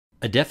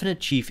A definite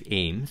chief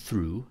aim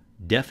through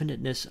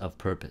definiteness of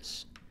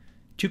purpose.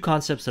 Two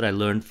concepts that I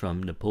learned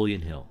from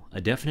Napoleon Hill. A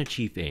definite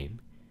chief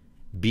aim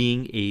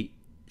being a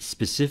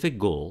specific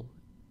goal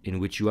in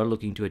which you are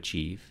looking to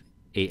achieve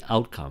a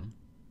outcome,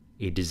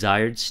 a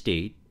desired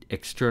state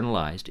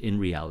externalized in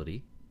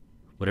reality.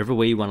 Whatever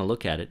way you want to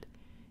look at it,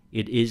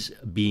 it is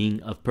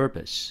being of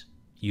purpose,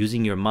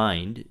 using your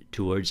mind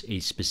towards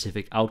a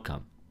specific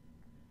outcome.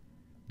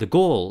 The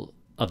goal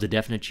of the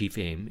definite chief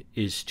aim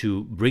is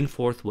to bring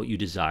forth what you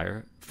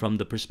desire from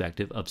the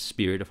perspective of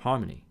spirit of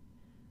harmony.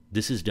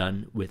 This is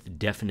done with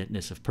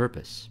definiteness of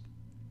purpose.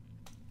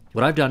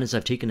 What I've done is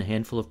I've taken a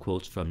handful of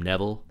quotes from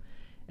Neville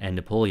and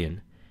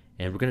Napoleon,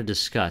 and we're going to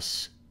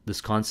discuss this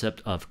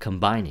concept of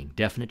combining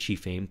definite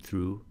chief aim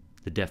through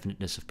the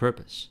definiteness of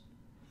purpose.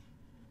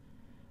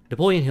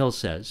 Napoleon Hill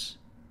says,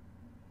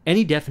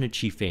 any definite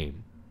chief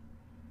aim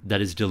that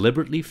is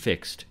deliberately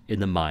fixed in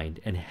the mind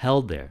and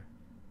held there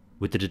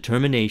with the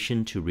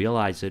determination to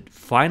realize it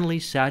finally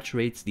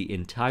saturates the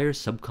entire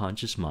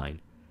subconscious mind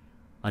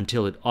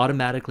until it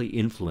automatically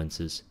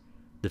influences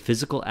the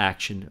physical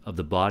action of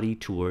the body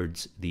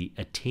towards the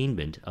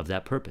attainment of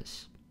that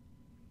purpose.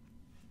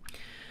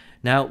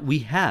 Now, we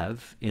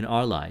have in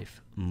our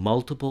life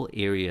multiple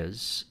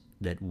areas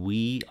that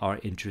we are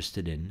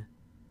interested in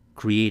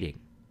creating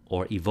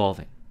or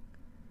evolving.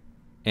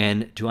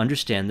 And to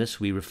understand this,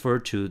 we refer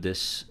to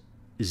this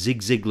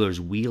Zig Ziglar's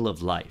Wheel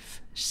of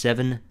Life,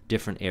 7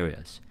 different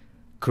areas: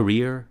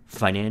 career,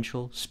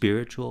 financial,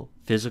 spiritual,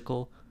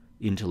 physical,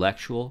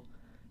 intellectual,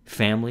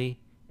 family,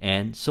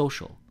 and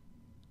social.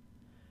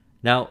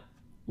 Now,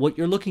 what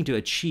you're looking to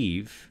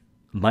achieve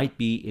might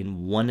be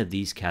in one of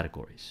these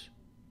categories.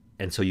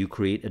 And so you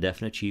create a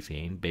definite chief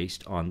aim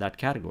based on that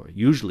category.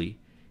 Usually,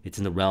 it's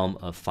in the realm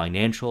of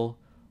financial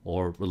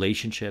or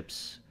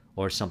relationships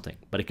or something,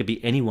 but it could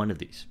be any one of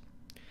these.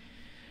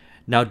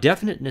 Now,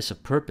 definiteness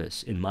of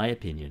purpose, in my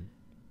opinion,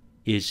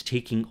 is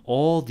taking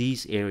all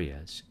these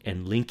areas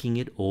and linking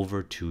it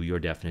over to your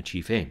definite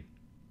chief aim.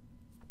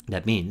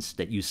 That means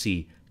that you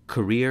see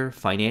career,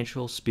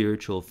 financial,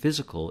 spiritual,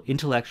 physical,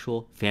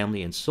 intellectual,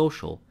 family, and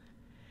social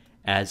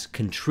as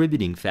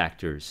contributing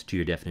factors to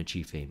your definite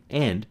chief aim.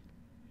 And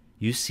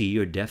you see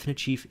your definite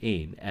chief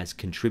aim as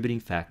contributing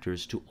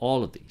factors to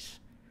all of these.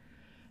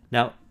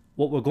 Now,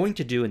 what we're going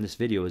to do in this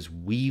video is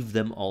weave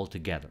them all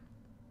together.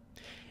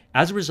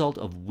 As a result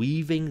of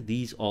weaving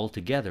these all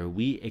together,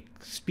 we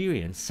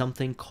experience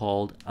something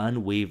called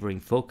unwavering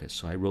focus.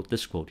 So I wrote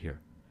this quote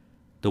here.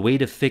 The way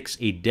to fix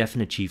a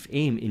definite chief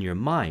aim in your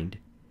mind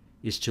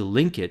is to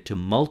link it to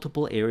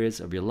multiple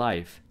areas of your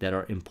life that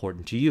are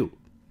important to you.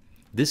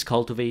 This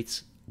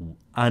cultivates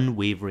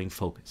unwavering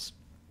focus.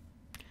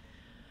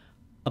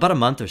 About a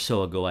month or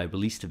so ago, I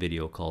released a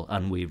video called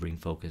Unwavering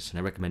Focus, and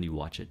I recommend you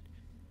watch it.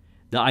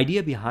 The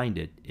idea behind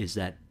it is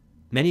that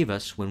many of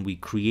us, when we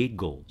create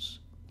goals,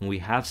 when we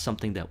have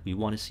something that we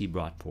want to see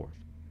brought forth,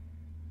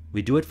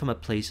 we do it from a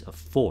place of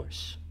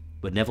force,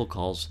 what Neville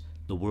calls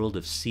the world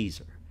of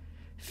Caesar,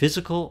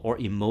 physical or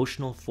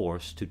emotional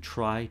force to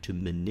try to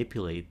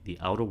manipulate the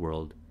outer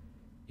world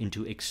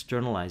into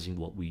externalizing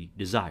what we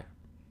desire.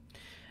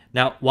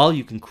 Now, while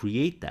you can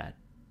create that,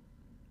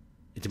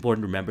 it's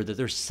important to remember that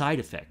there's side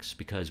effects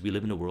because we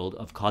live in a world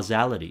of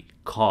causality.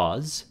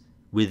 Cause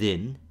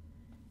within,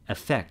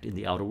 effect in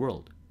the outer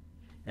world.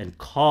 And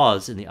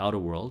cause in the outer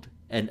world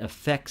and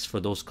effects for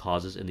those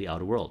causes in the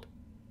outer world.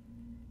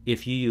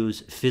 If you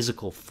use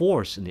physical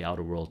force in the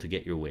outer world to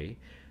get your way,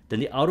 then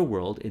the outer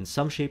world in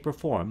some shape or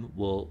form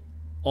will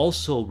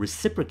also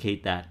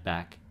reciprocate that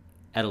back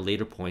at a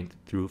later point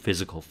through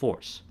physical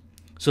force.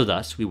 So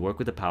thus, we work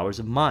with the powers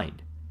of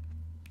mind.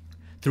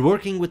 Through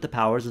working with the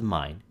powers of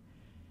mind,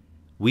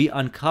 we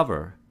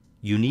uncover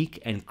unique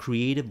and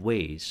creative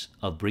ways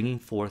of bringing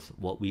forth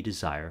what we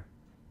desire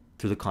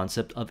through the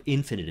concept of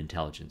infinite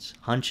intelligence,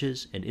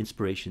 hunches and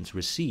inspirations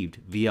received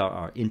via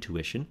our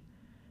intuition,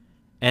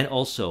 and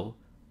also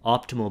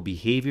optimal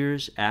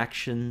behaviors,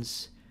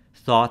 actions,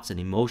 thoughts,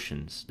 and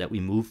emotions that we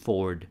move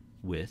forward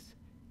with,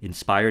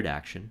 inspired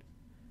action,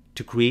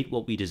 to create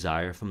what we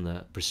desire from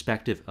the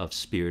perspective of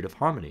spirit of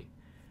harmony.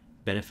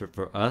 Benefit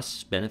for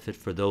us, benefit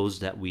for those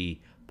that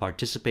we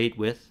participate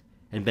with,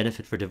 and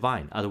benefit for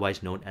divine,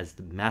 otherwise known as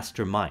the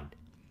mastermind.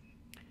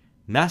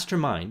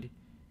 Mastermind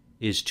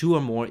is 2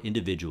 or more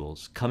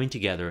individuals coming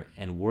together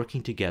and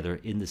working together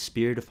in the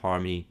spirit of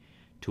harmony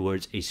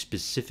towards a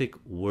specific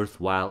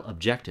worthwhile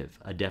objective,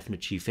 a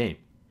definite chief aim.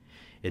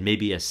 It may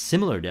be a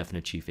similar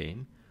definite chief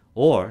aim,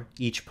 or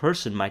each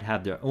person might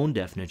have their own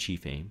definite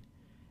chief aim,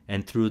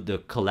 and through the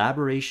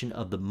collaboration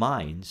of the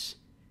minds,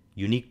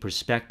 unique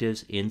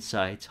perspectives,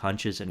 insights,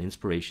 hunches, and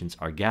inspirations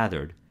are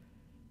gathered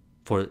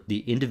for the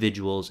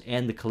individuals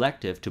and the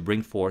collective to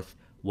bring forth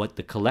what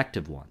the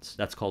collective wants.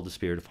 That's called the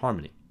spirit of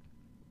harmony.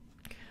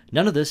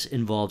 None of this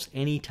involves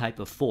any type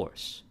of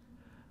force.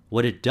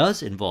 What it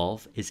does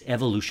involve is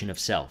evolution of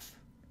self,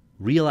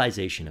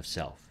 realization of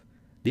self,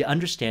 the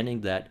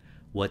understanding that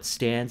what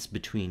stands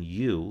between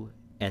you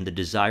and the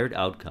desired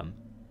outcome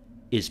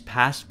is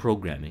past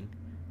programming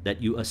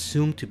that you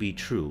assume to be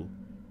true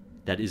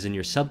that is in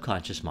your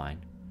subconscious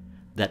mind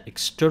that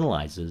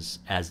externalizes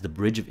as the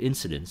bridge of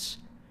incidents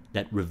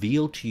that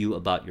reveal to you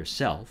about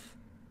yourself.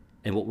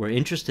 And what we're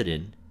interested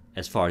in,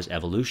 as far as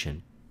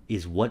evolution,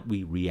 is what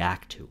we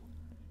react to.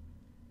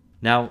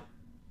 Now,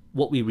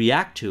 what we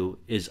react to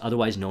is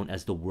otherwise known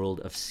as the world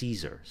of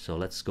Caesar. So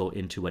let's go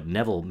into what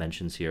Neville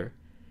mentions here.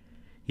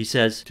 He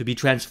says, to be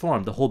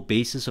transformed, the whole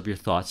basis of your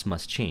thoughts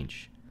must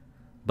change.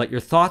 But your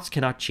thoughts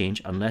cannot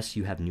change unless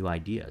you have new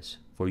ideas,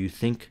 for you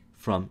think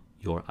from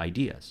your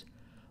ideas.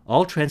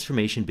 All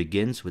transformation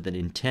begins with an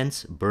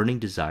intense, burning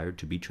desire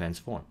to be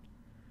transformed.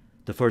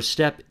 The first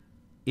step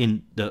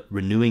in the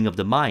renewing of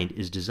the mind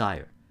is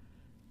desire.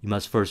 You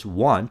must first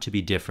want to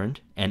be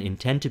different and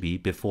intend to be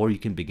before you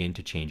can begin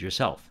to change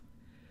yourself.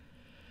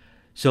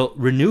 So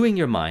renewing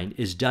your mind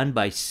is done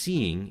by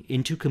seeing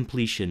into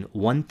completion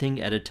one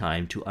thing at a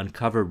time to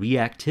uncover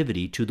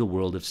reactivity to the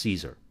world of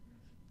Caesar.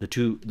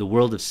 The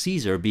world of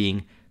Caesar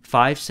being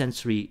 5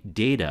 sensory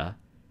data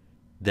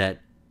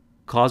that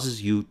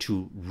causes you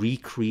to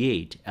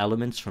recreate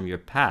elements from your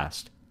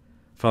past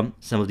from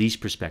some of these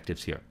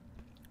perspectives here.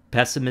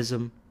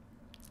 Pessimism,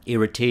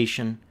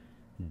 irritation,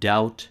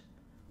 doubt,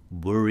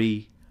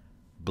 worry,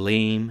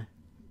 blame,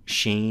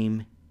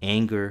 shame,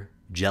 anger,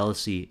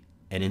 jealousy,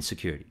 and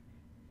insecurity.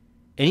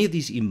 Any of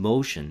these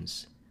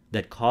emotions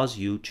that cause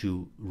you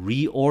to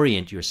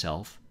reorient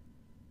yourself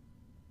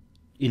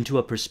into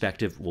a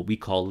perspective, what we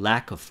call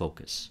lack of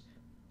focus,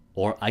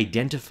 or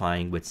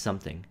identifying with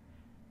something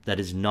that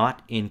is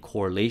not in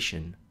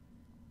correlation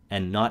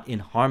and not in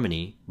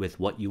harmony with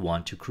what you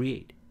want to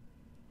create.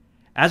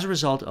 As a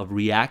result of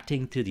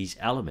reacting to these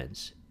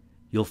elements,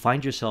 you'll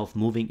find yourself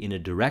moving in a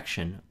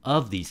direction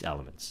of these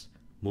elements,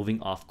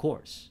 moving off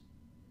course.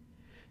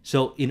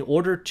 So in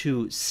order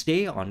to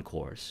stay on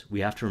course, we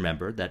have to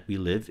remember that we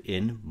live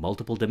in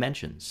multiple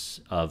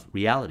dimensions of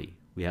reality.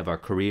 We have our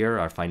career,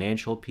 our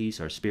financial piece,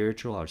 our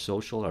spiritual, our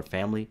social, our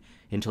family,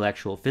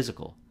 intellectual,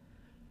 physical.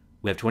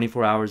 We have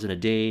 24 hours in a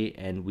day,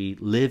 and we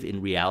live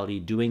in reality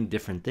doing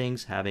different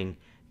things, having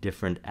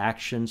different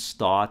actions,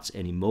 thoughts,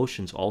 and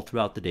emotions all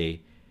throughout the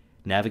day,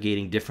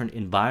 navigating different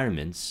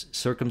environments,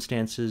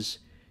 circumstances,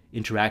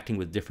 interacting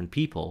with different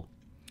people.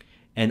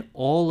 And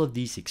all of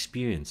these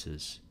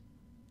experiences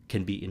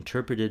can be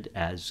interpreted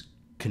as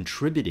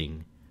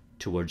contributing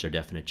towards our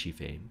definite chief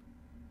aim,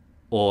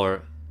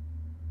 or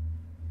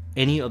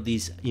any of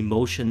these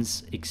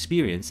emotions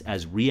experienced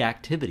as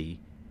reactivity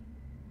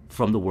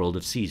from the world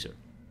of Caesar.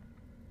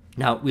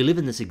 Now, we live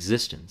in this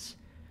existence,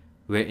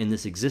 where in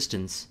this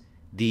existence,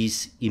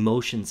 these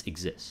emotions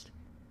exist.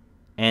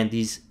 And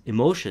these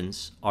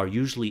emotions are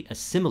usually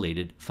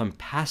assimilated from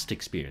past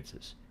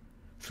experiences.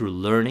 Through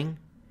learning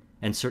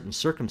and certain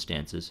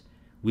circumstances,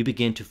 we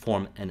begin to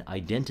form an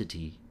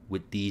identity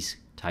with these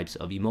types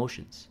of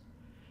emotions.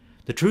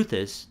 The truth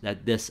is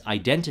that this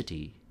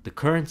identity, the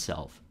current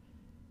self,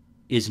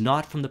 is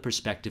not from the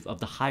perspective of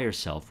the higher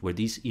self, where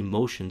these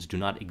emotions do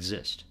not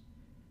exist.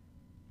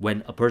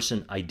 When a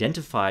person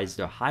identifies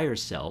their higher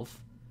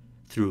self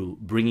through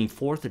bringing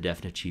forth a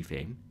definite chief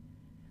aim,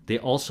 they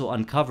also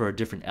uncover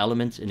different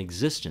elements in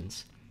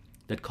existence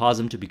that cause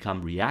them to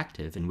become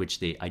reactive, in which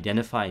they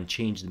identify and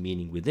change the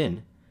meaning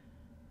within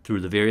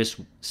through the various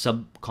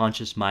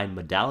subconscious mind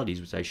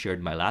modalities, which I shared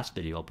in my last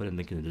video. I'll put a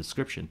link in the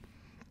description,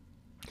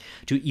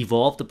 to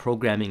evolve the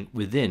programming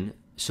within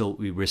so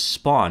we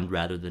respond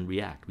rather than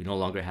react. We no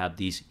longer have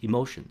these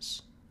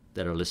emotions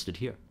that are listed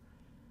here.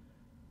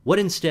 What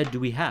instead do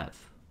we have?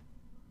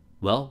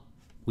 Well,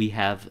 we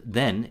have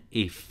then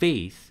a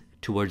faith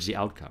towards the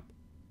outcome.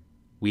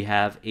 We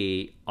have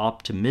a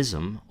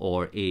optimism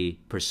or a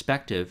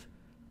perspective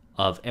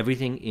of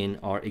everything in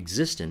our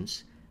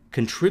existence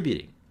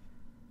contributing.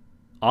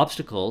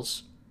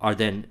 Obstacles are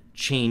then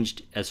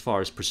changed as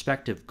far as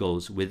perspective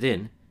goes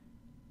within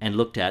and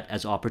looked at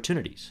as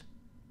opportunities.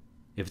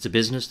 If it's a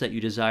business that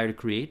you desire to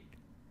create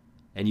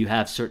and you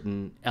have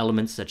certain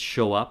elements that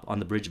show up on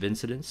the bridge of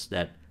incidents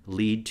that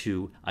lead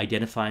to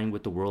identifying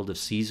with the world of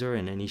Caesar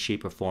in any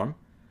shape or form,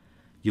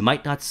 you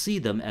might not see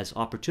them as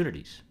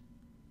opportunities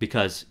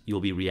because you'll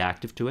be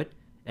reactive to it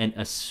and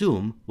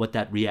assume what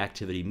that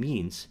reactivity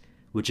means,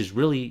 which is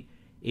really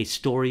a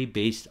story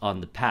based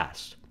on the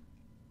past.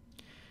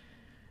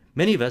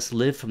 Many of us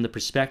live from the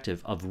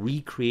perspective of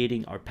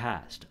recreating our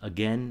past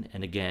again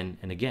and again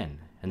and again.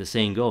 And the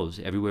saying goes,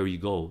 everywhere you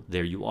go,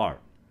 there you are.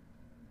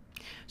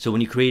 So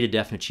when you create a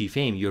definite chief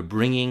aim, you're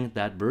bringing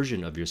that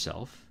version of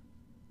yourself,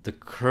 the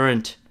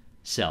current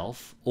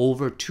self,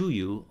 over to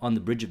you on the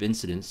bridge of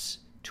incidents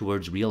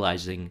towards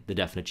realizing the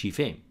definite chief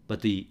aim.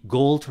 But the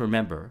goal to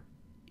remember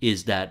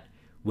is that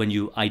when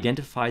you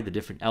identify the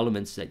different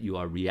elements that you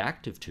are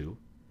reactive to,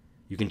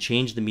 you can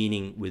change the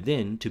meaning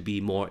within to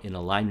be more in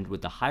alignment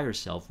with the higher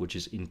self, which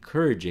is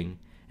encouraging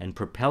and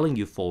propelling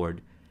you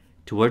forward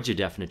towards your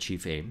definite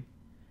chief aim.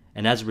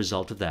 And as a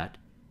result of that,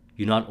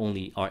 you not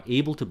only are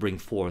able to bring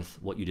forth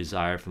what you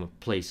desire from a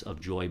place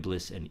of joy,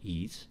 bliss, and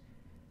ease,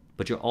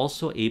 but you're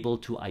also able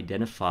to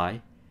identify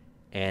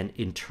and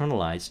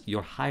internalize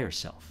your higher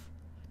self.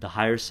 The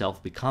higher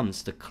self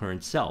becomes the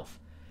current self.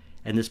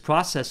 And this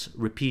process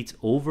repeats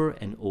over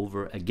and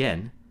over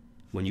again.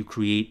 When you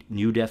create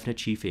new definite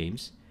chief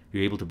aims,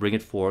 you're able to bring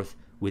it forth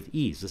with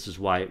ease. This is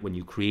why when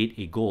you create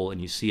a goal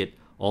and you see it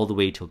all the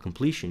way till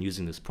completion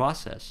using this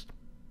process,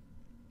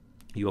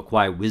 you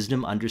acquire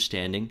wisdom,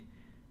 understanding,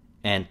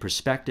 and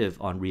perspective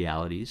on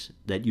realities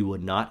that you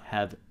would not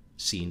have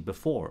seen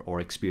before or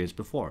experienced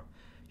before.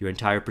 Your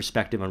entire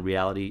perspective on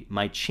reality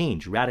might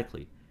change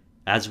radically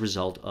as a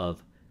result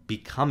of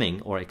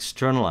becoming or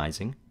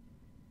externalizing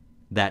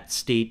that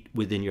state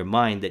within your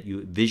mind that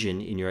you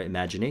vision in your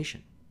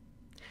imagination.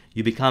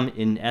 You become,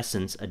 in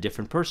essence, a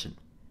different person.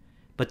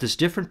 But this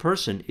different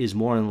person is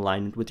more in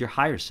alignment with your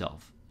higher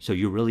self. So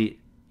you're really,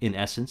 in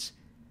essence,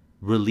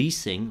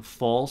 releasing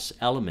false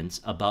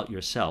elements about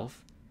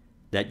yourself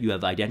that you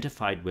have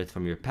identified with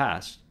from your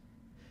past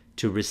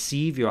to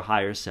receive your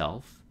higher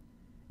self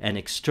and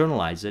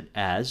externalize it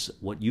as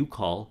what you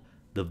call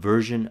the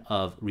version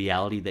of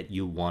reality that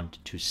you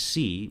want to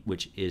see,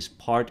 which is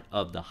part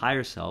of the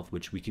higher self,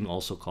 which we can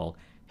also call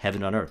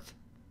heaven on earth.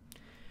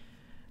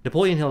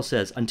 Napoleon Hill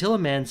says, until a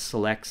man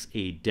selects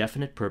a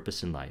definite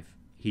purpose in life,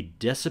 he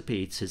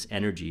dissipates his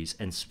energies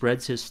and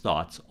spreads his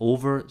thoughts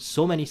over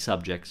so many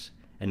subjects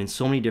and in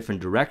so many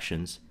different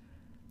directions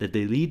that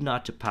they lead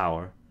not to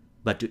power,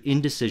 but to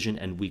indecision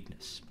and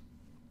weakness.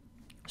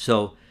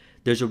 So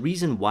there's a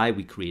reason why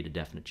we create a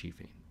definite chief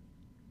aim.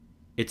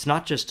 It's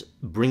not just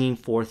bringing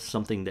forth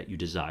something that you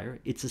desire,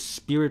 it's a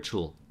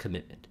spiritual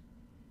commitment.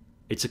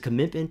 It's a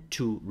commitment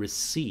to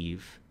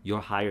receive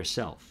your higher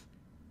self,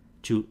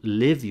 to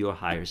live your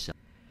higher self.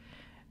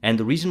 And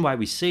the reason why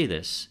we say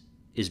this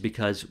is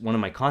because one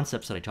of my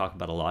concepts that I talk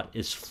about a lot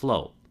is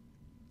flow.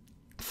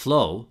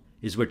 Flow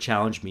is where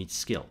challenge meets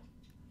skill.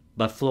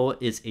 But flow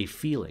is a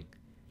feeling.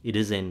 It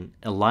is an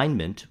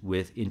alignment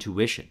with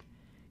intuition.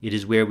 It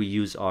is where we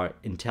use our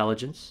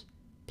intelligence,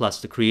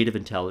 plus the creative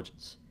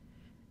intelligence,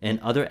 and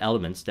other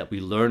elements that we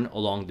learn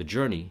along the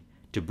journey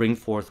to bring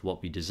forth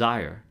what we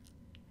desire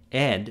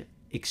and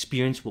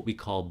experience what we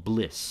call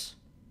bliss.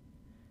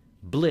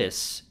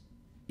 Bliss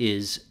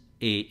is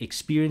an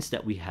experience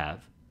that we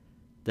have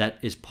that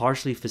is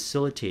partially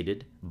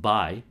facilitated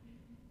by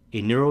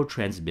a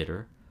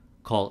neurotransmitter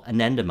called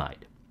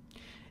anandamide.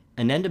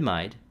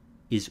 Anandamide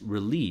is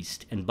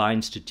released and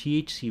binds to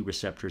THC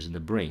receptors in the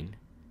brain,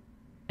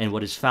 and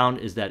what is found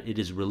is that it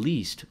is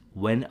released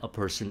when a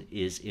person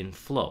is in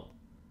flow.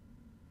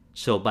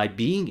 So by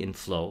being in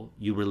flow,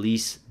 you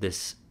release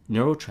this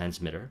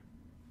neurotransmitter,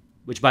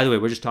 which, by the way,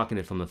 we're just talking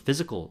it from a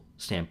physical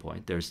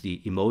standpoint. There's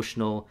the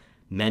emotional,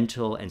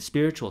 mental, and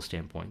spiritual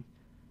standpoint.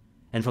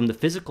 And from the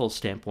physical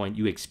standpoint,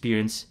 you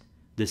experience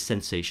this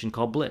sensation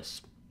called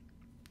bliss.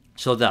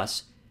 So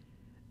thus,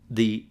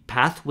 the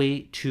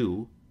pathway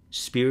to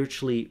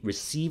spiritually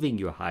receiving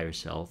your higher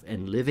self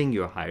and living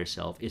your higher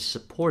self is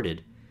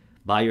supported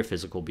by your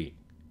physical being.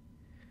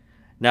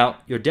 Now,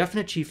 your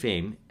definite chief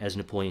aim, as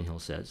Napoleon Hill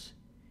says,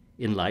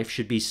 in life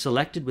should be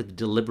selected with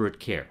deliberate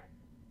care.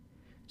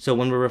 So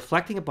when we're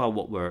reflecting about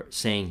what we're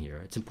saying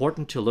here, it's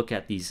important to look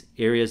at these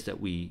areas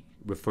that we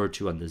refer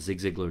to on the Zig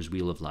Ziglar's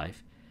Wheel of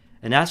Life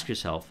and ask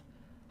yourself,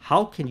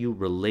 how can you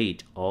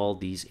relate all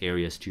these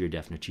areas to your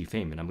definite chief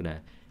aim? And I'm going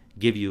to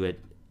give you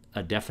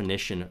a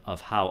definition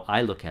of how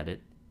I look at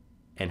it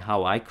and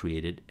how I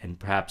create it, and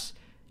perhaps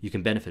you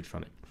can benefit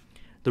from it.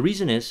 The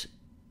reason is,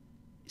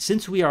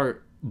 since we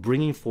are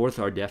bringing forth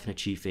our definite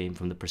chief aim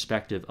from the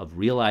perspective of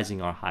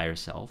realizing our higher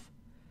self,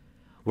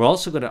 we're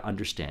also going to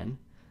understand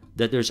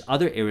that there's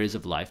other areas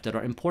of life that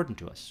are important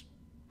to us.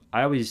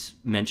 I always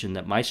mention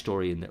that my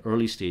story in the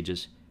early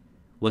stages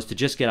was to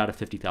just get out of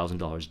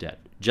 $50,000 debt,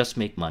 just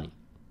make money.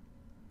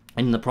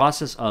 And in the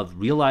process of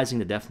realizing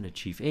the definite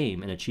chief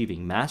aim and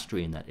achieving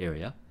mastery in that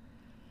area,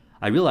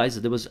 I realized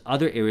that there was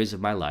other areas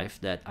of my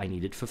life that I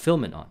needed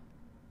fulfillment on.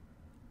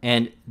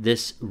 And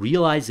this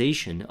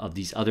realization of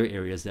these other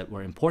areas that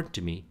were important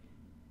to me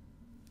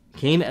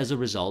came as a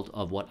result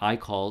of what I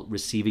call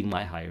receiving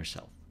my higher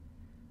self,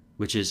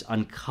 which is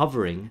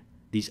uncovering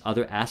these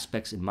other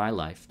aspects in my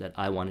life that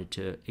I wanted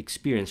to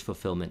experience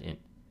fulfillment in.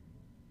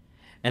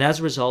 And as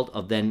a result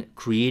of then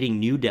creating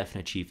new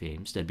definite chief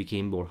aims that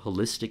became more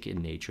holistic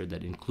in nature,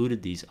 that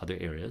included these other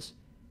areas,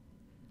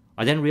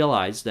 I then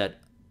realized that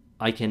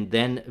I can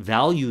then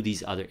value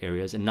these other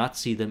areas and not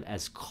see them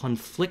as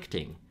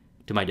conflicting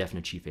to my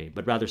definite chief aim,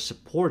 but rather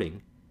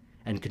supporting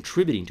and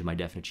contributing to my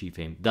definite chief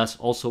aim, thus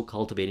also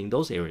cultivating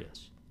those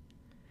areas.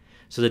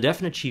 So the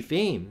definite chief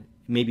aim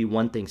may be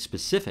one thing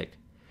specific,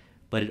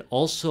 but it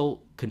also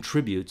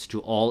contributes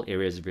to all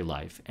areas of your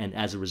life. And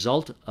as a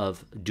result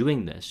of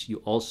doing this, you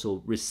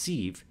also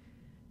receive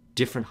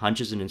different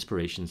hunches and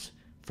inspirations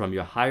from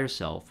your higher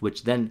self,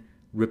 which then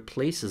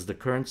replaces the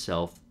current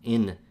self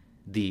in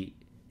the,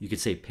 you could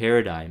say,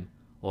 paradigm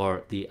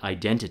or the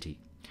identity.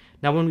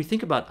 Now, when we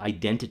think about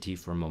identity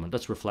for a moment,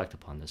 let's reflect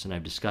upon this, and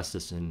I've discussed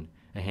this in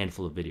a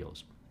handful of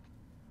videos.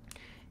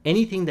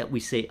 Anything that we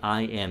say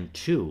I am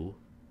to,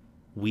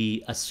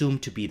 we assume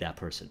to be that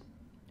person.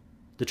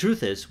 The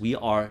truth is, we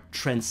are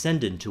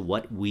transcendent to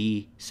what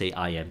we say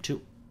I am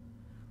to.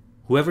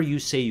 Whoever you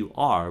say you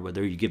are,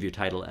 whether you give your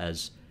title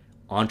as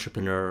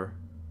entrepreneur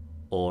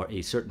or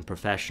a certain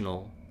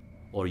professional,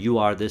 or you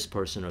are this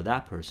person or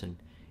that person,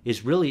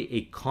 is really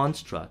a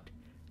construct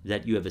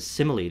that you have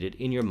assimilated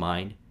in your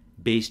mind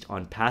based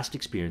on past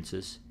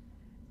experiences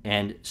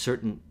and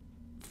certain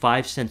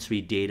five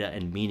sensory data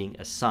and meaning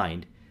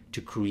assigned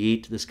to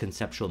create this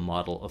conceptual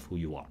model of who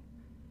you are.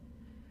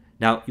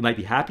 Now, you might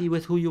be happy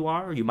with who you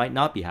are, or you might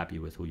not be happy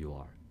with who you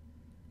are.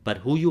 But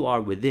who you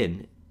are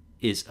within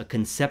is a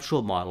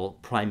conceptual model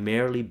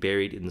primarily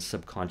buried in the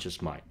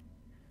subconscious mind.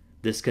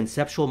 This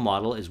conceptual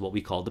model is what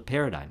we call the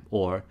paradigm,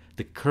 or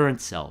the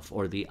current self,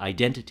 or the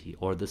identity,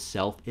 or the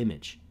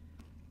self-image.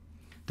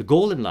 The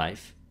goal in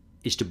life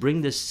is to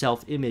bring this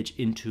self-image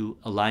into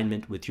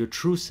alignment with your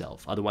true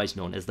self, otherwise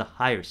known as the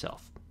higher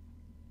self.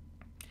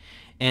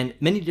 And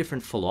many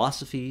different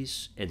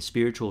philosophies and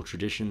spiritual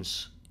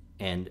traditions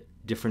and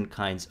different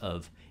kinds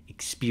of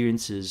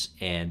experiences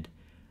and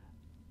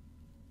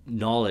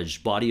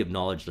knowledge, body of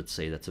knowledge, let's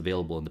say, that's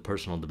available in the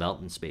personal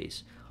development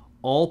space,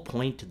 all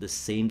point to the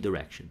same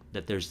direction,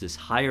 that there's this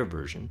higher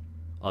version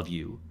of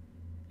you,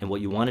 and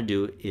what you want to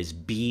do is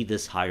be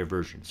this higher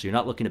version. So you're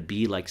not looking to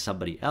be like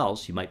somebody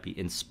else. You might be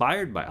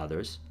inspired by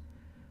others.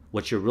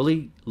 What you're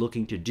really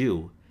looking to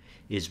do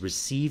is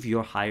receive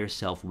your higher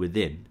self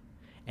within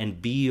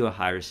and be your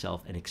higher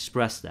self and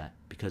express that,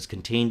 because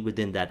contained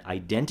within that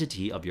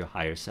identity of your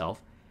higher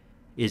self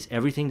is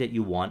everything that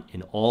you want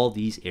in all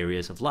these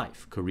areas of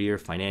life: career,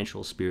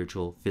 financial,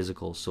 spiritual,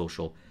 physical,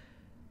 social,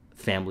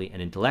 family,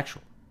 and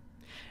intellectual.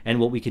 And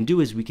what we can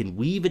do is we can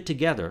weave it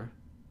together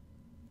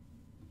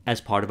as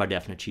part of our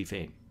definite chief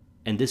aim.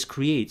 And this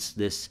creates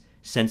this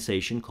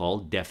sensation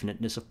called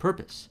definiteness of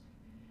purpose.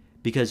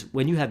 Because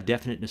when you have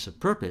definiteness of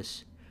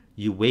purpose,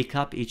 you wake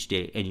up each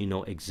day and you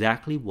know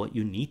exactly what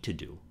you need to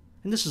do.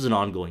 And this is an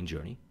ongoing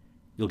journey.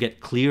 You'll get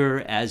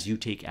clearer as you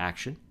take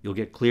action. You'll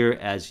get clearer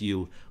as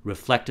you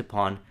reflect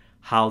upon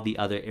how the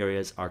other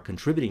areas are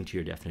contributing to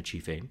your definite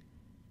chief aim.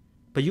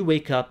 But you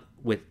wake up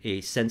with a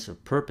sense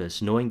of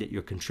purpose, knowing that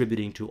you're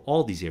contributing to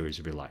all these areas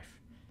of your life.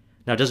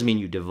 Now, it doesn't mean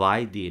you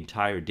divide the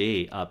entire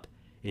day up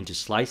into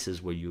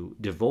slices where you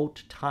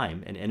devote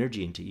time and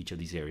energy into each of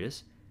these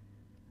areas.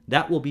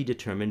 That will be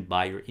determined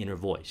by your inner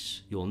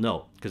voice. You'll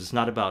know, because it's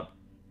not about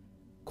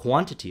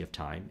quantity of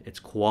time, it's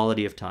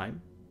quality of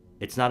time.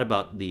 It's not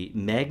about the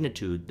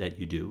magnitude that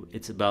you do,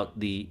 it's about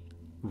the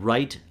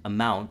right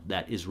amount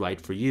that is right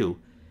for you,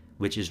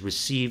 which is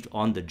received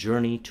on the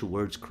journey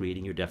towards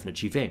creating your definite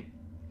chief aim.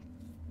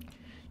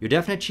 Your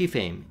definite chief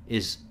aim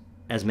is,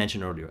 as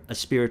mentioned earlier, a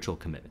spiritual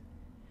commitment.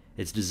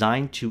 It's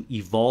designed to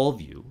evolve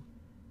you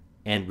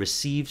and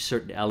receive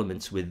certain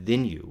elements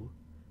within you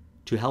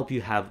to help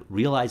you have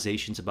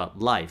realizations about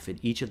life in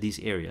each of these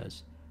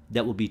areas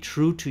that will be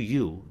true to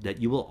you,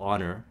 that you will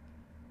honor,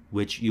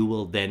 which you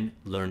will then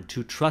learn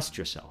to trust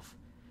yourself.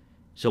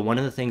 So one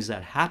of the things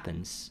that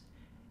happens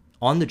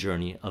on the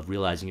journey of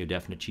realizing your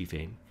definite chief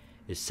aim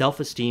is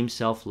self-esteem,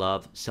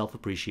 self-love,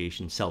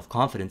 self-appreciation,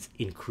 self-confidence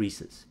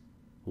increases.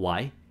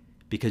 Why?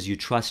 Because you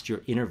trust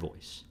your inner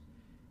voice.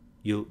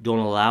 You don't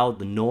allow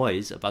the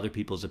noise of other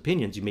people's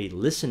opinions. You may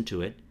listen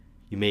to it,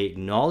 you may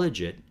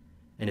acknowledge it,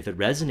 and if it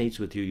resonates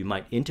with you, you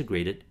might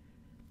integrate it,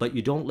 but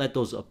you don't let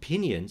those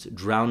opinions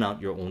drown out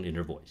your own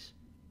inner voice.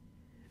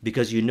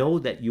 Because you know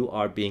that you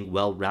are being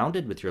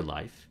well-rounded with your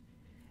life,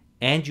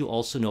 and you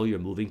also know you're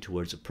moving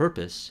towards a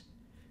purpose.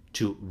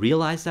 To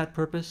realize that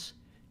purpose,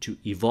 to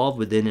evolve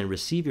within and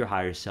receive your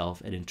higher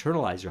self and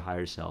internalize your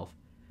higher self,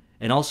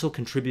 and also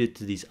contribute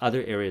to these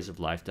other areas of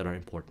life that are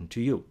important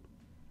to you.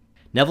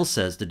 Neville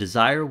says the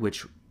desire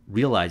which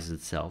realizes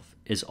itself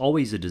is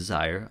always a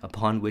desire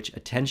upon which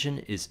attention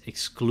is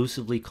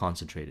exclusively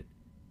concentrated.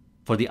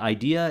 For the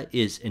idea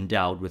is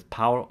endowed with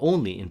power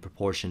only in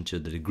proportion to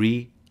the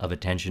degree of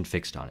attention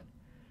fixed on it.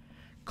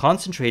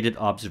 Concentrated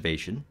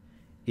observation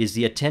is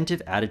the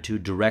attentive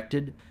attitude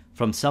directed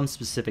from some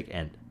specific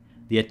end.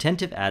 The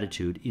attentive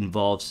attitude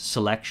involves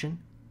selection,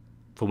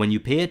 for when you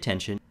pay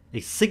attention,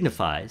 it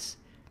signifies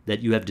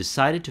that you have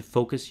decided to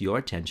focus your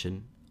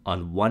attention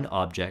on one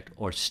object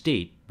or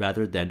state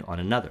rather than on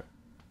another.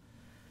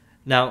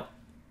 Now,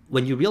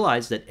 when you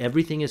realize that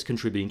everything is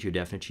contributing to your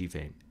definite chief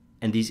aim,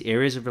 and these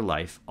areas of your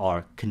life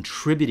are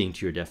contributing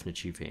to your definite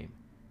chief aim,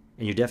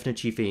 and your definite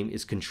chief aim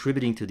is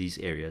contributing to these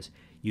areas,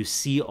 you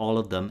see all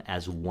of them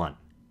as one.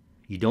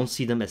 You don't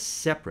see them as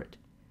separate.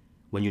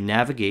 When you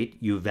navigate,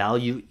 you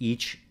value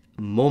each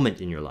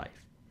moment in your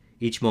life.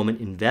 Each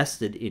moment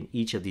invested in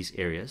each of these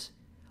areas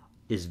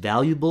is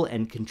valuable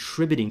and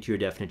contributing to your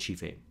definite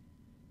chief aim.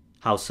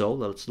 How so?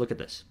 Let's look at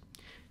this.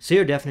 Say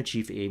your definite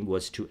chief aim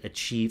was to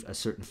achieve a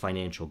certain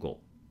financial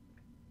goal.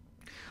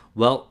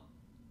 Well,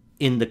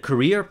 in the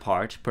career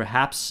part,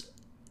 perhaps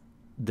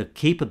the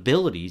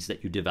capabilities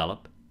that you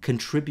develop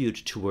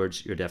contribute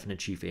towards your definite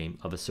chief aim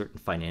of a certain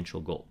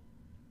financial goal.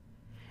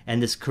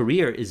 And this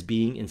career is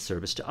being in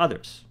service to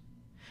others.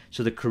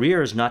 So the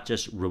career is not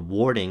just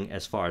rewarding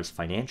as far as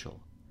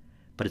financial,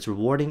 but it's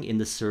rewarding in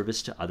the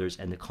service to others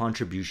and the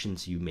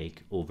contributions you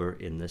make over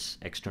in this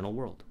external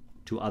world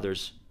to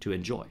others to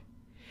enjoy.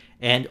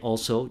 And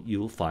also you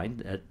will find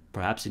that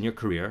perhaps in your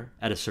career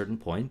at a certain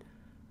point,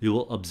 You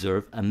will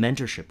observe a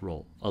mentorship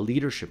role, a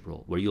leadership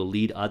role, where you'll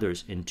lead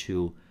others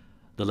into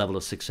the level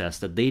of success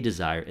that they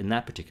desire in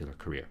that particular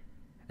career.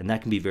 And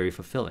that can be very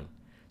fulfilling.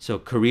 So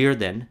career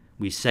then,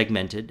 we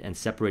segmented and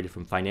separated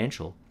from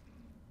financial,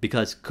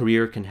 because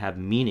career can have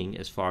meaning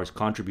as far as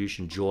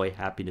contribution, joy,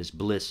 happiness,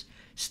 bliss,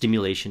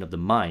 stimulation of the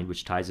mind,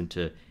 which ties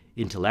into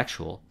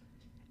intellectual,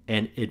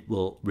 and it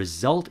will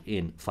result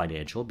in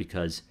financial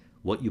because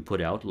what you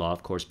put out, law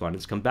of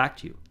correspondence, come back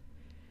to you.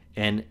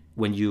 And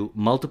when you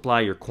multiply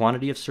your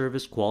quantity of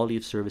service, quality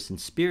of service, and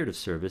spirit of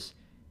service,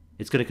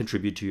 it's going to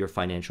contribute to your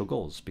financial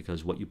goals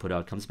because what you put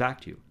out comes back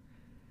to you.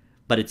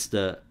 But it's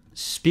the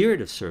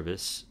spirit of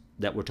service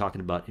that we're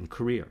talking about in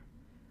career.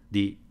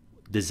 The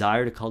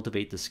desire to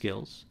cultivate the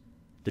skills,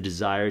 the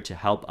desire to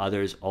help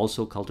others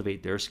also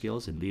cultivate their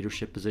skills in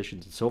leadership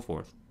positions and so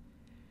forth.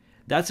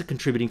 That's a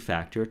contributing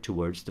factor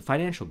towards the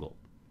financial goal.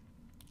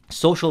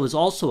 Social is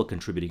also a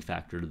contributing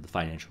factor to the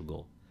financial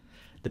goal.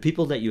 The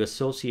people that you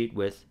associate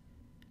with,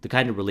 the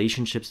kind of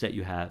relationships that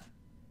you have,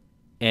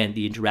 and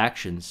the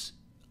interactions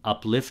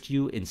uplift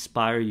you,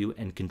 inspire you,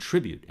 and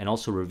contribute, and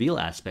also reveal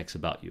aspects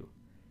about you.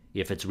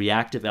 If it's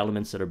reactive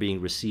elements that are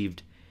being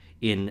received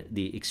in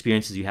the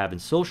experiences you have in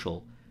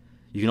social,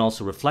 you can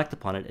also reflect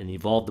upon it and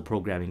evolve the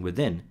programming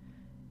within.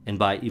 And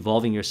by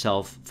evolving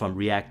yourself from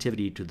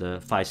reactivity to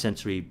the five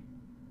sensory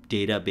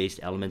data-based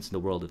elements in the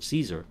world of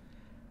Caesar,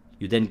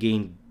 you then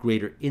gain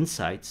greater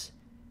insights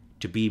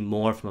to be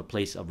more from a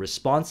place of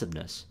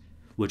responsiveness,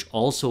 which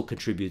also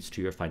contributes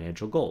to your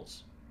financial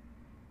goals.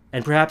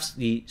 And perhaps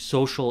the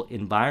social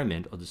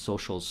environment or the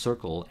social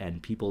circle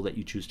and people that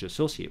you choose to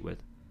associate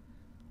with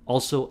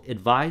also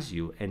advise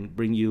you and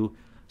bring you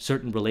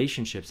certain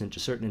relationships into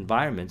certain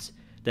environments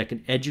that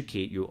can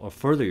educate you or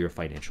further your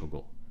financial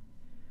goal.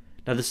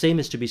 Now, the same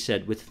is to be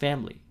said with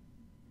family.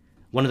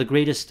 One of the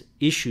greatest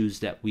issues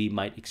that we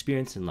might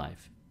experience in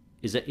life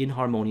is an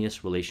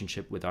inharmonious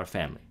relationship with our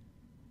family.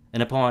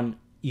 And upon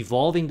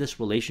evolving this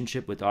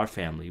relationship with our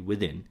family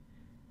within,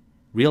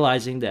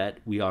 realizing that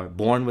we are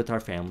born with our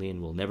family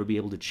and will never be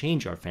able to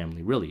change our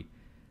family really,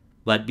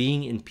 but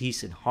being in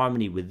peace and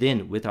harmony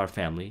within with our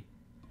family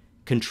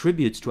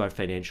contributes to our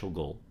financial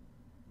goal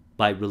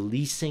by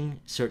releasing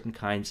certain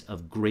kinds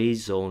of gray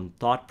zone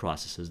thought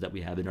processes that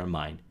we have in our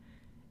mind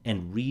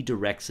and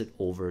redirects it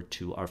over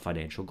to our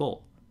financial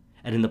goal.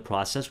 And in the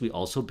process, we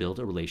also build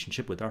a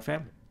relationship with our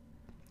family.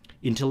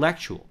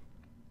 Intellectual.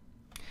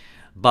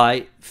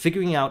 By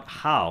figuring out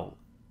how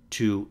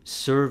to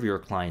serve your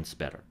clients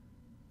better,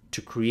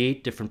 to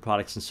create different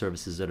products and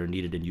services that are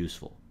needed and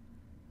useful,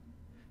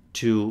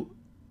 to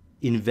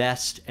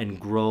invest and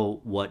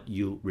grow what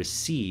you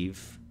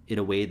receive in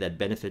a way that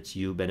benefits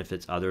you,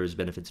 benefits others,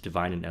 benefits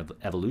divine and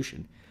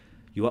evolution,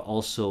 you are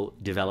also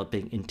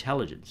developing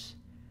intelligence.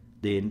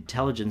 The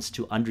intelligence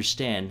to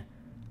understand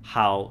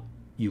how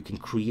you can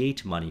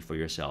create money for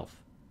yourself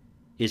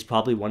is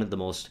probably one of the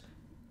most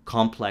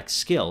complex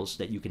skills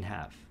that you can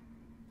have.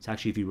 It's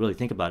actually, if you really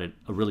think about it,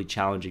 a really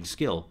challenging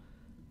skill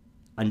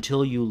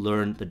until you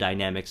learn the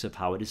dynamics of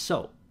how it is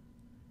so.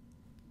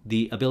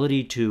 The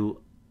ability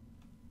to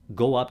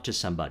go up to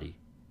somebody,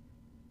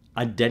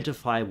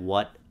 identify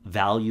what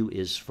value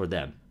is for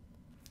them,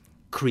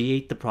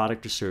 create the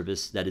product or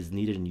service that is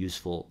needed and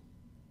useful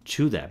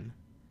to them,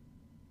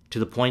 to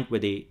the point where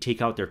they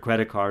take out their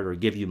credit card or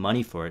give you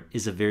money for it,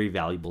 is a very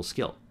valuable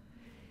skill.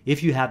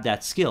 If you have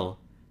that skill,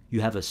 you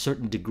have a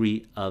certain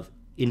degree of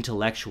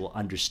intellectual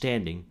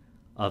understanding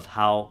of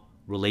how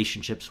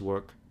relationships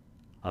work,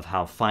 of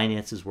how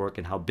finances work,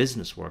 and how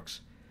business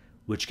works,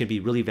 which can be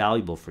really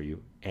valuable for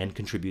you and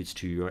contributes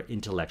to your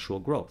intellectual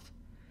growth.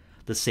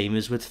 The same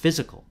is with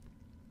physical.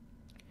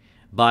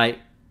 By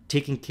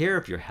taking care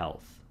of your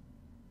health,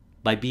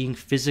 by being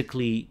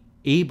physically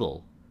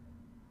able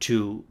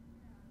to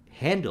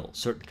handle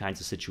certain kinds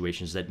of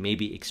situations that may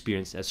be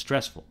experienced as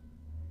stressful,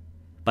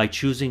 by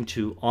choosing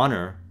to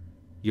honor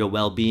your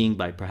well-being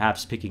by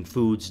perhaps picking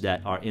foods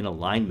that are in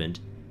alignment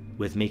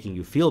with making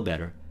you feel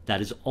better,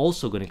 that is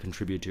also going to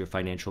contribute to your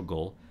financial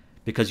goal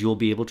because you'll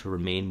be able to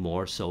remain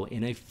more so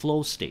in a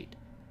flow state.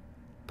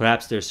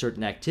 Perhaps there are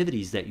certain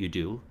activities that you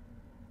do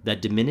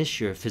that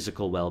diminish your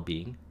physical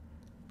well-being,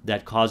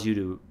 that cause you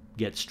to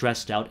get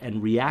stressed out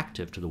and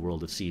reactive to the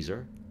world of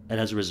Caesar, and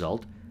as a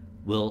result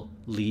will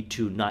lead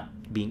to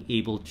not being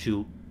able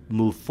to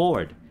move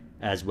forward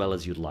as well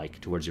as you'd like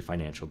towards your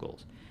financial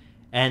goals.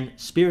 And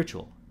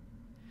spiritual.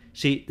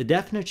 See, the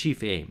definite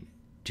chief aim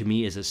to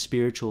me is a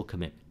spiritual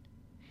commitment.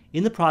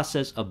 In the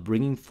process of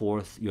bringing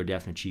forth your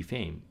definite chief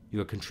aim,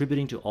 you're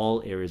contributing to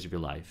all areas of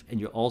your life,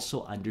 and you're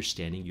also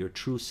understanding your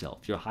true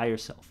self, your higher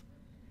self.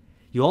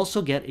 You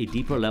also get a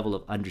deeper level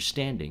of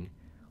understanding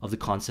of the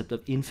concept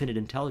of infinite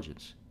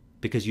intelligence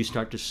because you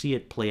start to see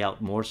it play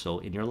out more so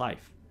in your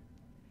life.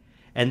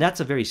 And that's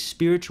a very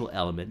spiritual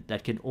element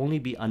that can only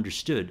be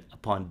understood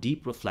upon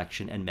deep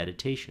reflection and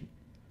meditation.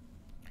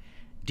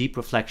 Deep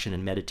reflection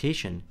and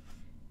meditation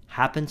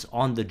happens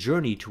on the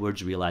journey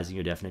towards realizing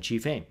your definite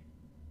chief aim.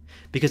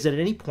 Because at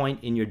any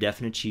point in your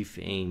definite chief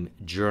aim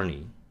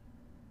journey,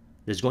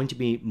 there's going to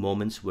be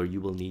moments where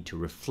you will need to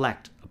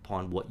reflect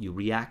upon what you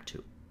react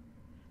to.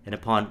 And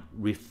upon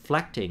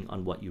reflecting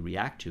on what you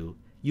react to,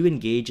 you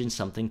engage in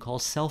something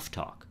called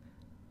self-talk.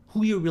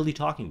 Who you're really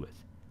talking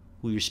with,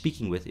 who you're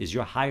speaking with, is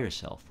your higher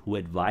self, who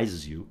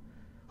advises you,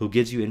 who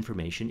gives you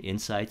information,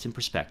 insights, and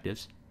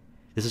perspectives.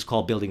 This is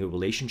called building a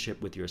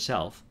relationship with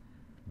yourself,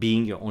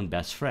 being your own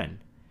best friend.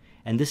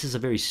 And this is a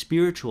very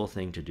spiritual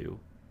thing to do.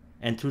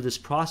 And through this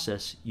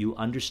process, you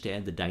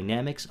understand the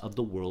dynamics of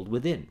the world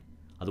within,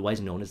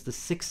 otherwise known as the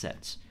sixth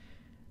sense.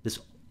 This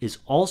is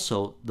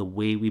also the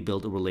way we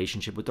build a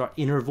relationship with our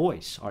inner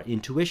voice, our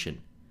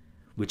intuition,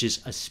 which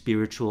is a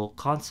spiritual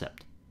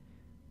concept,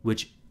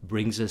 which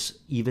brings us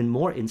even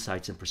more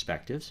insights and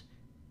perspectives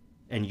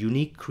and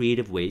unique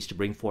creative ways to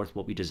bring forth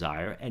what we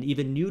desire, and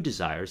even new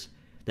desires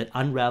that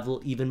unravel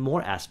even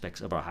more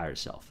aspects of our higher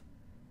self.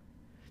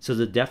 So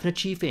the definite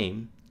chief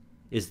aim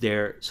is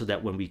there so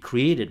that when we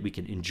create it, we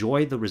can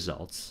enjoy the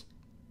results,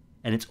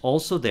 and it's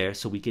also there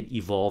so we can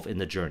evolve in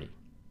the journey.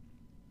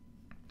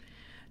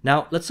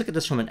 Now, let's look at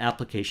this from an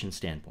application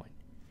standpoint.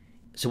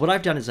 So what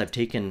I've done is I've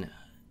taken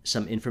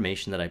some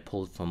information that I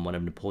pulled from one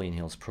of Napoleon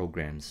Hill's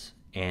programs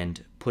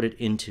and put it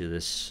into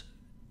this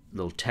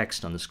little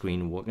text on the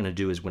screen. What we're going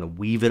to do is we're going to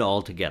weave it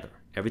all together,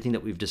 everything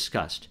that we've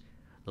discussed,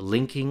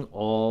 linking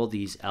all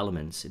these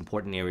elements,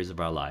 important areas of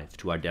our life,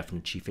 to our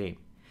definite chief aim.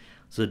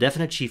 So the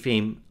definite chief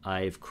aim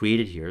I've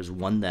created here is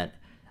one that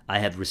I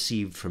have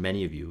received from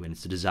many of you, and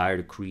it's the desire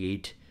to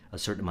create a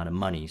certain amount of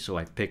money. So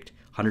I've picked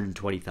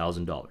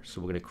 $120,000.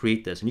 So we're going to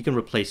create this, and you can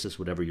replace this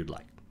whatever you'd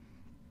like.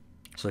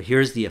 So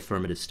here's the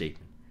affirmative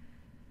statement.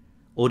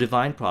 O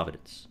divine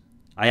providence,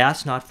 I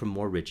ask not for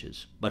more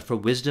riches, but for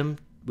wisdom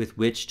with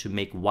which to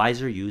make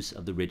wiser use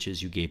of the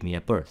riches you gave me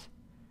at birth,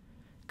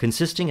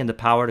 consisting in the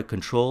power to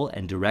control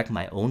and direct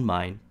my own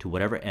mind to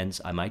whatever ends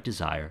I might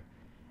desire,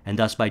 and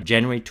thus by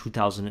January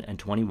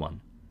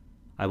 2021,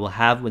 I will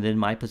have within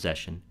my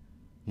possession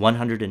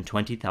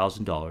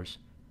 $120,000,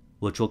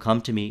 which will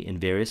come to me in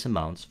various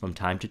amounts from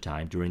time to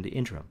time during the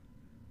interim.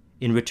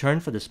 In return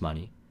for this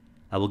money,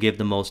 I will give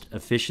the most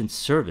efficient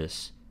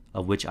service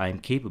of which I am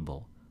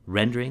capable,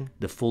 rendering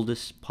the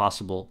fullest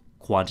possible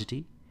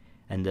quantity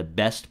and the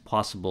best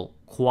possible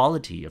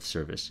quality of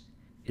service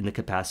in the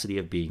capacity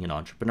of being an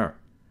entrepreneur.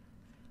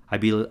 I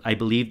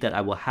believe that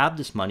I will have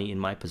this money in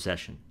my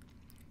possession.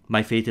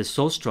 My faith is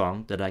so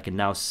strong that I can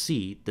now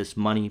see this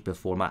money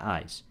before my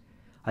eyes.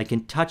 I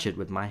can touch it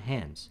with my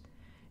hands.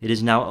 It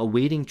is now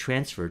awaiting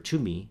transfer to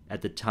me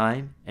at the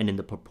time and in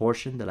the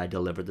proportion that I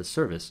deliver the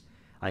service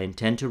I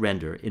intend to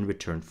render in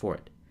return for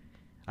it.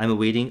 I am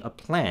awaiting a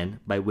plan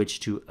by which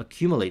to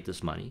accumulate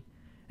this money,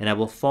 and I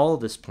will follow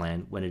this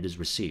plan when it is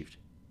received.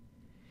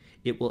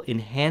 It will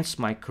enhance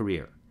my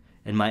career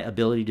and my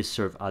ability to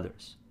serve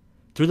others.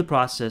 Through the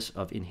process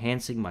of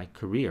enhancing my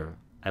career,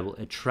 I will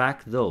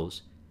attract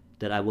those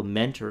that I will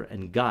mentor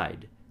and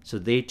guide so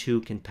they too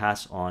can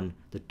pass on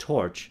the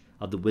torch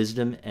of the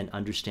wisdom and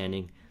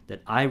understanding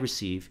that I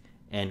receive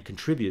and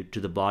contribute to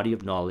the body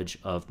of knowledge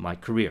of my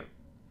career.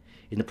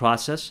 In the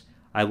process,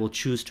 I will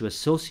choose to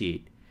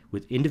associate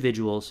with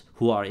individuals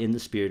who are in the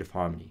spirit of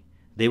harmony.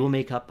 They will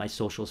make up my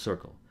social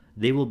circle.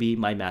 They will be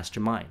my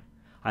mastermind.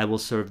 I will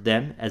serve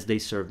them as they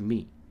serve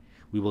me.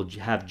 We will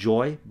have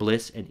joy,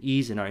 bliss, and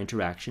ease in our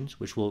interactions,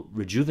 which will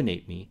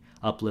rejuvenate me,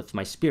 uplift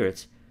my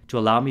spirits, to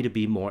allow me to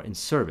be more in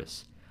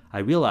service. I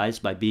realize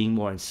by being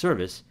more in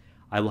service,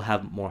 I will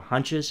have more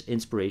hunches,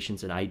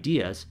 inspirations, and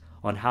ideas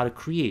on how to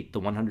create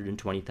the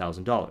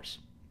 $120,000.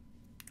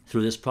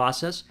 Through this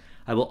process,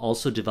 I will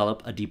also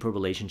develop a deeper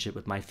relationship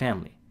with my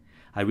family.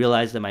 I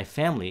realize that my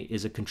family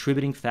is a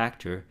contributing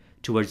factor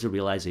towards the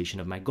realization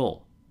of my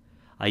goal.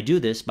 I do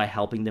this by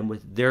helping them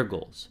with their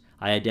goals.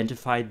 I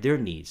identify their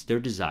needs, their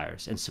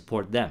desires, and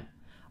support them.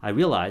 I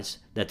realize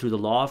that through the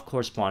law of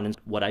correspondence,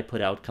 what I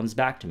put out comes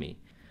back to me.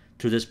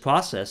 Through this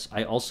process,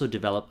 I also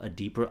develop a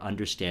deeper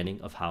understanding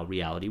of how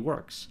reality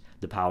works,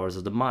 the powers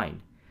of the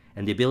mind,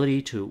 and the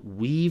ability to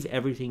weave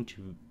everything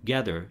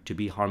together to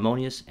be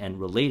harmonious and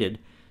related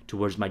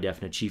towards my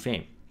definite chief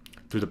aim.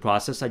 Through the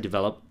process, I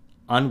develop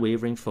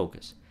unwavering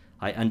focus.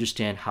 I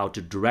understand how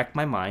to direct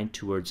my mind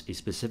towards a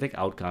specific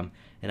outcome,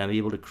 and I'm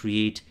able to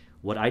create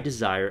what I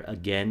desire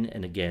again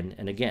and again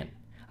and again.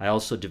 I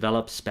also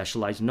develop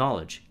specialized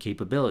knowledge,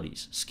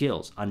 capabilities,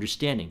 skills,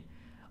 understanding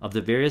of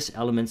the various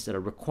elements that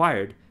are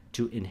required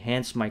to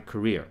enhance my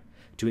career,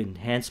 to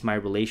enhance my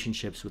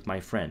relationships with my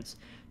friends,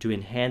 to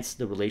enhance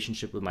the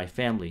relationship with my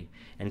family,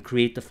 and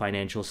create the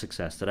financial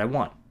success that I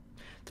want.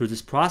 Through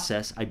this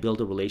process, I build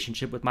a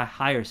relationship with my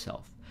higher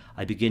self.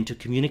 I begin to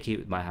communicate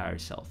with my higher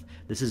self.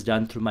 This is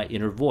done through my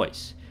inner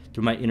voice.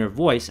 Through my inner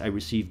voice, I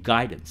receive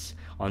guidance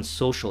on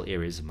social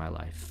areas of my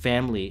life,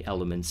 family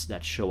elements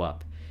that show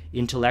up,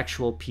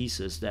 intellectual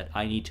pieces that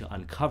I need to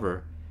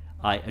uncover.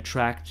 I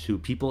attract to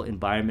people,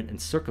 environment,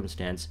 and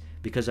circumstance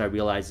because I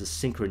realize the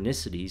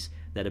synchronicities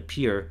that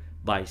appear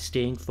by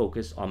staying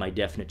focused on my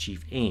definite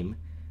chief aim,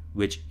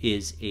 which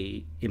is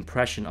an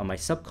impression on my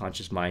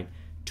subconscious mind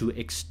to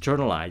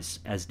externalize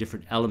as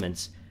different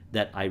elements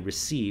that I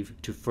receive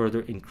to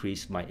further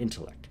increase my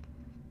intellect.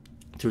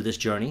 Through this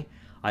journey,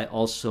 I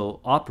also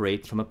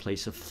operate from a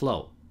place of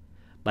flow.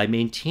 By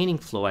maintaining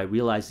flow, I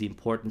realize the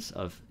importance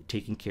of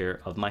taking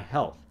care of my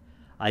health.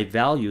 I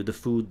value the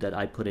food that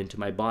I put into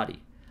my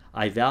body.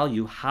 I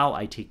value how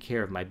I take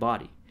care of my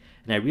body.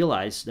 And I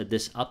realize that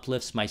this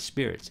uplifts my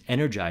spirits,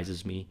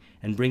 energizes me,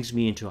 and brings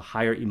me into a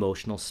higher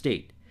emotional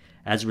state.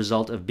 As a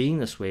result of being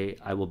this way,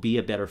 I will be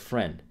a better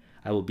friend.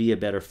 I will be a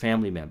better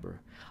family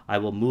member. I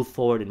will move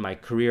forward in my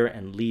career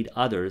and lead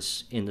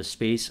others in the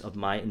space of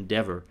my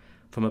endeavor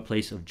from a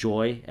place of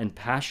joy and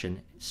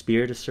passion,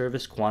 spirit of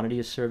service, quantity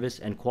of service,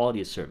 and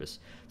quality of service.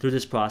 Through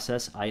this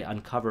process, I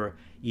uncover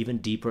even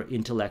deeper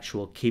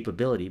intellectual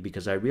capability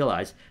because I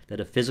realize that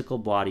a physical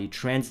body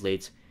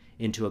translates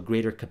into a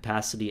greater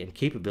capacity and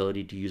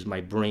capability to use my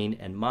brain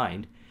and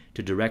mind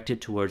to direct it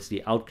towards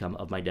the outcome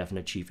of my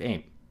definite chief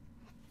aim.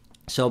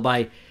 So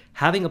by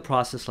having a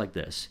process like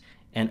this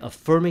and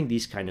affirming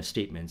these kind of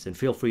statements, and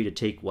feel free to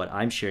take what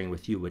I'm sharing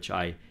with you, which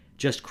I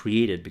just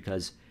created,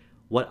 because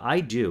what I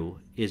do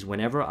is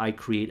whenever I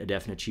create a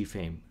definite chief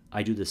aim,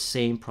 I do the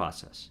same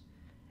process.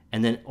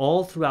 And then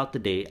all throughout the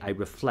day, I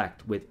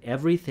reflect with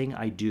everything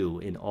I do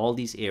in all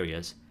these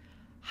areas,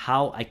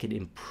 how I can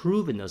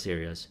improve in those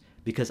areas,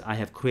 because I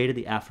have created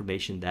the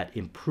affirmation that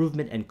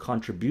improvement and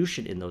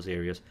contribution in those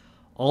areas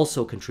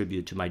also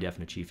contribute to my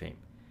definite chief aim.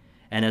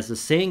 And as the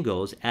saying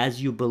goes,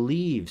 as you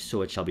believe,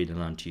 so it shall be done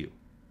unto you.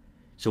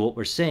 So what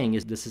we're saying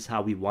is this is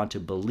how we want to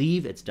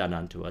believe it's done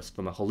unto us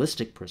from a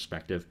holistic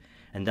perspective,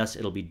 and thus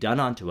it'll be done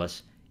unto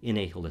us in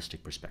a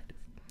holistic perspective.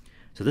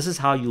 So this is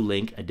how you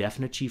link a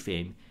definite chief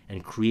aim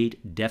and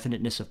create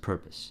definiteness of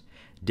purpose.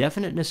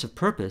 Definiteness of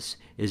purpose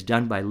is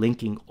done by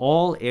linking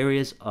all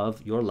areas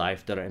of your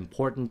life that are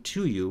important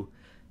to you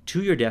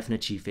to your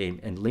definite chief aim,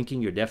 and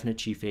linking your definite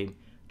chief aim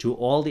to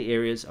all the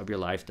areas of your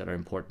life that are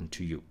important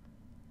to you.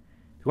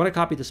 If you want to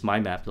copy this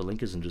mind map, the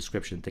link is in the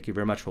description. Thank you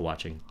very much for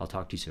watching. I'll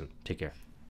talk to you soon. Take care.